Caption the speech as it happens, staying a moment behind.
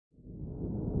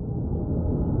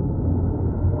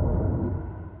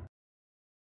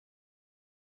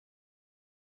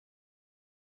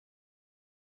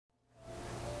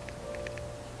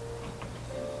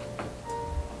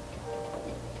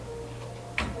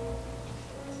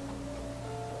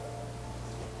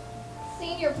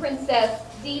Senior Princess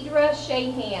Deidre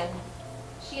Shahan.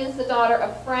 She is the daughter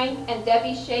of Frank and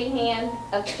Debbie Shahan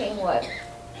of Kingwood.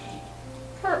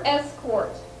 Her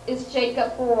escort is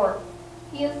Jacob Bohr.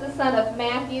 He is the son of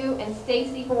Matthew and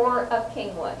Stacy Bohr of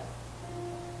Kingwood.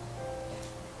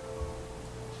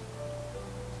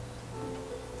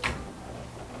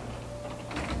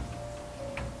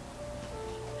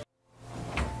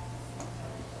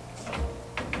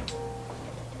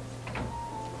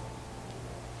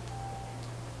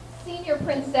 Senior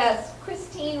Princess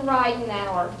Christine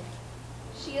Ridenauer.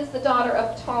 She is the daughter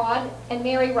of Todd and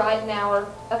Mary Ridenauer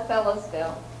of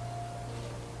Fellows,ville.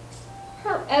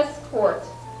 Her escort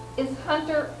is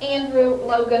Hunter Andrew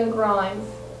Logan Grimes.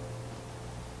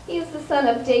 He is the son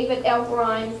of David L.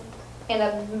 Grimes and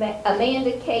of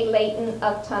Amanda K. Layton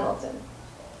of Tunnelton.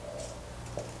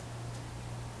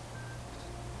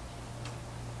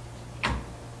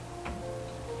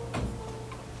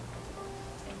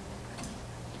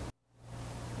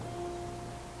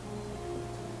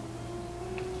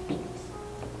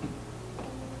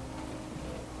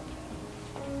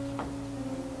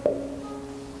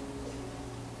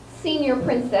 Senior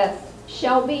Princess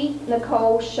Shelby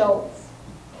Nicole Schultz.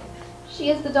 She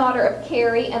is the daughter of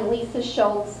Carrie and Lisa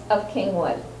Schultz of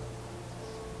Kingwood.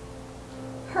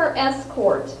 Her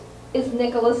escort is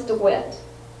Nicholas DeWitt.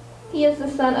 He is the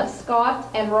son of Scott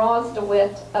and Roz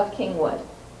DeWitt of Kingwood.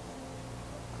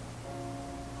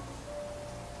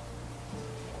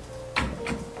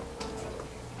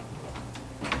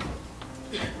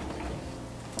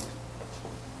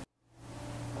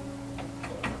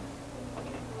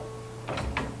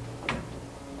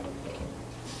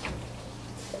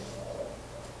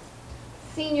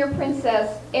 Senior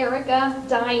Princess Erica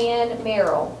Diane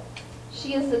Merrill.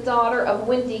 She is the daughter of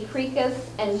Wendy Creekus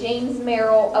and James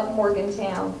Merrill of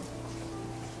Morgantown.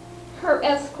 Her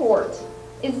escort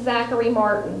is Zachary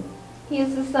Martin. He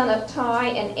is the son of Ty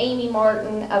and Amy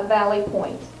Martin of Valley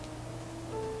Point.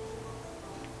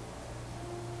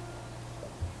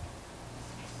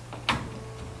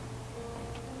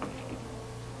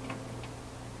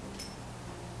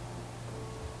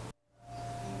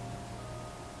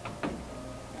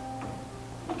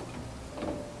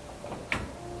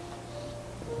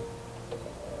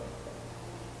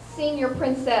 Senior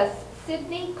Princess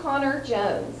Sydney Connor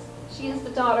Jones. She is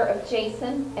the daughter of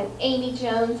Jason and Amy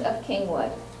Jones of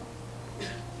Kingwood.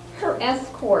 Her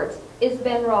escort is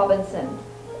Ben Robinson.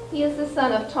 He is the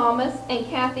son of Thomas and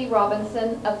Kathy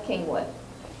Robinson of Kingwood.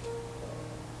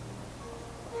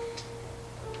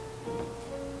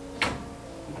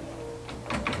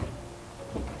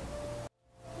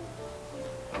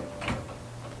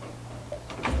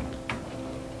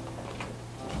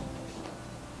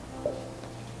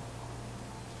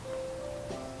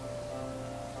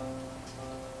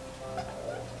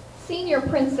 Senior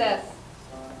Princess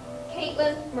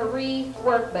Caitlin Marie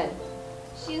Workman.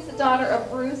 She is the daughter of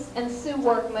Bruce and Sue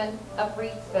Workman of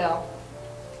Reedsville.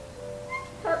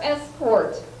 Her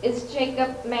escort is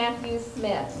Jacob Matthew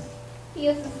Smith. He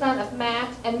is the son of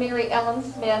Matt and Mary Ellen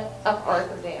Smith of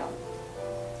Arthurdale.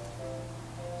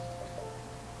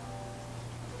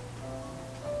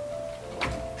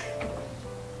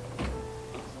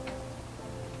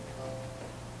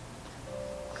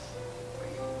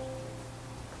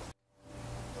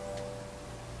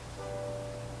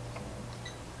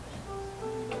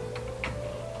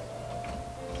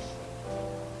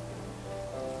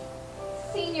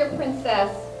 Senior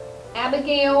Princess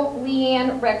Abigail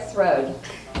Leanne Rexroad.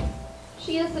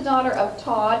 She is the daughter of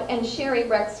Todd and Sherry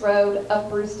Rexroad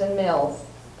of Brewston Mills.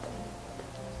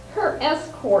 Her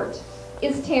escort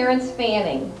is Terrence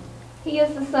Fanning. He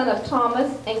is the son of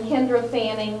Thomas and Kendra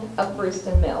Fanning of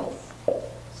Brewston Mills.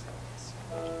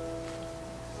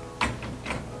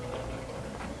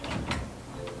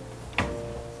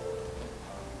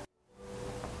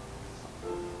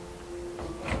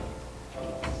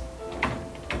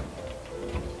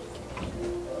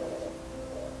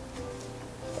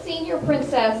 Senior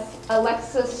Princess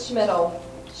Alexis Schmidl.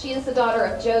 She is the daughter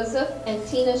of Joseph and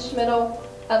Tina Schmidl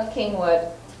of Kingwood.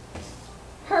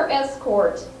 Her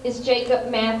escort is Jacob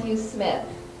Matthew Smith.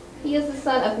 He is the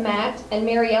son of Matt and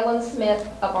Mary Ellen Smith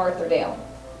of Arthurdale.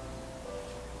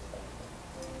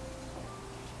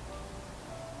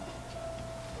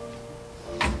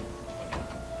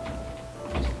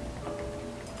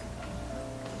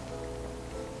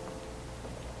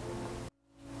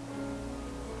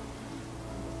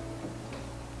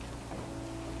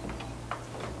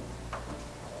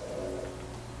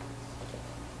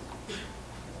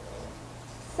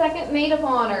 Second maid of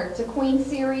honor to Queen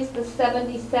Series the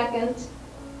 72nd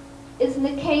is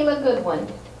Nikayla Goodwin.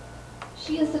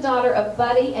 She is the daughter of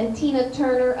Buddy and Tina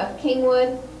Turner of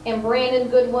Kingwood and Brandon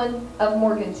Goodwin of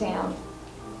Morgantown.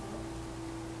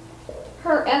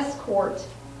 Her escort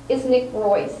is Nick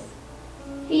Royce.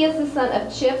 He is the son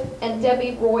of Chip and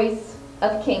Debbie Royce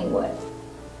of Kingwood.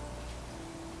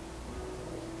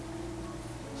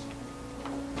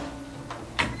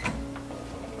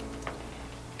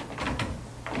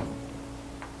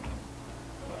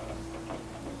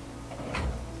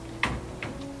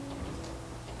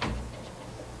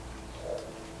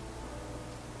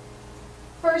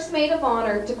 First maid of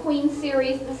honor to Queen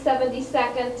Series the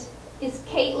 72nd is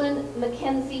Caitlin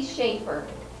Mackenzie Schaefer.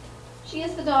 She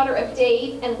is the daughter of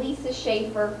Dave and Lisa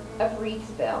Schaefer of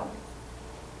Reedsville.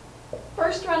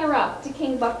 First runner-up to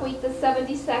King Buckwheat the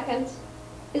 72nd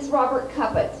is Robert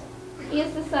Cuppett. He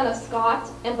is the son of Scott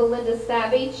and Belinda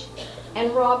Savage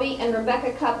and Robbie and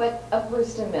Rebecca Cuppett of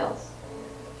Brewston Mills.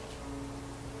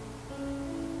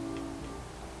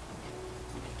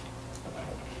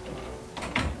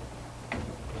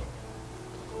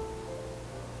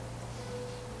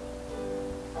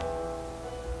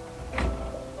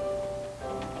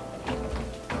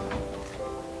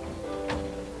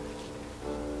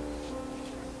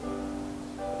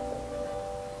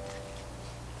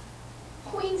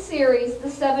 Series the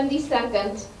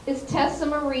 72nd is Tessa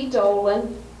Marie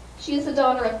Dolan. She is the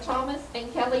daughter of Thomas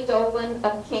and Kelly Dolan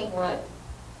of Kingwood.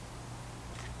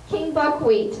 King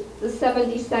Buckwheat the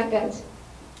 72nd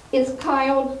is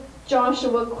Kyle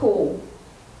Joshua Cool.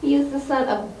 He is the son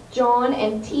of John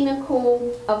and Tina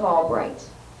Cool of Albright.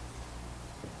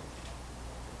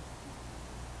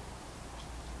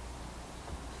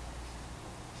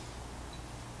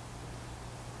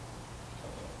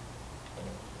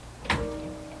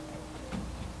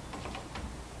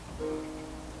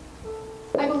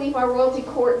 I believe our royalty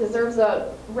court deserves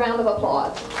a round of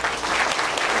applause.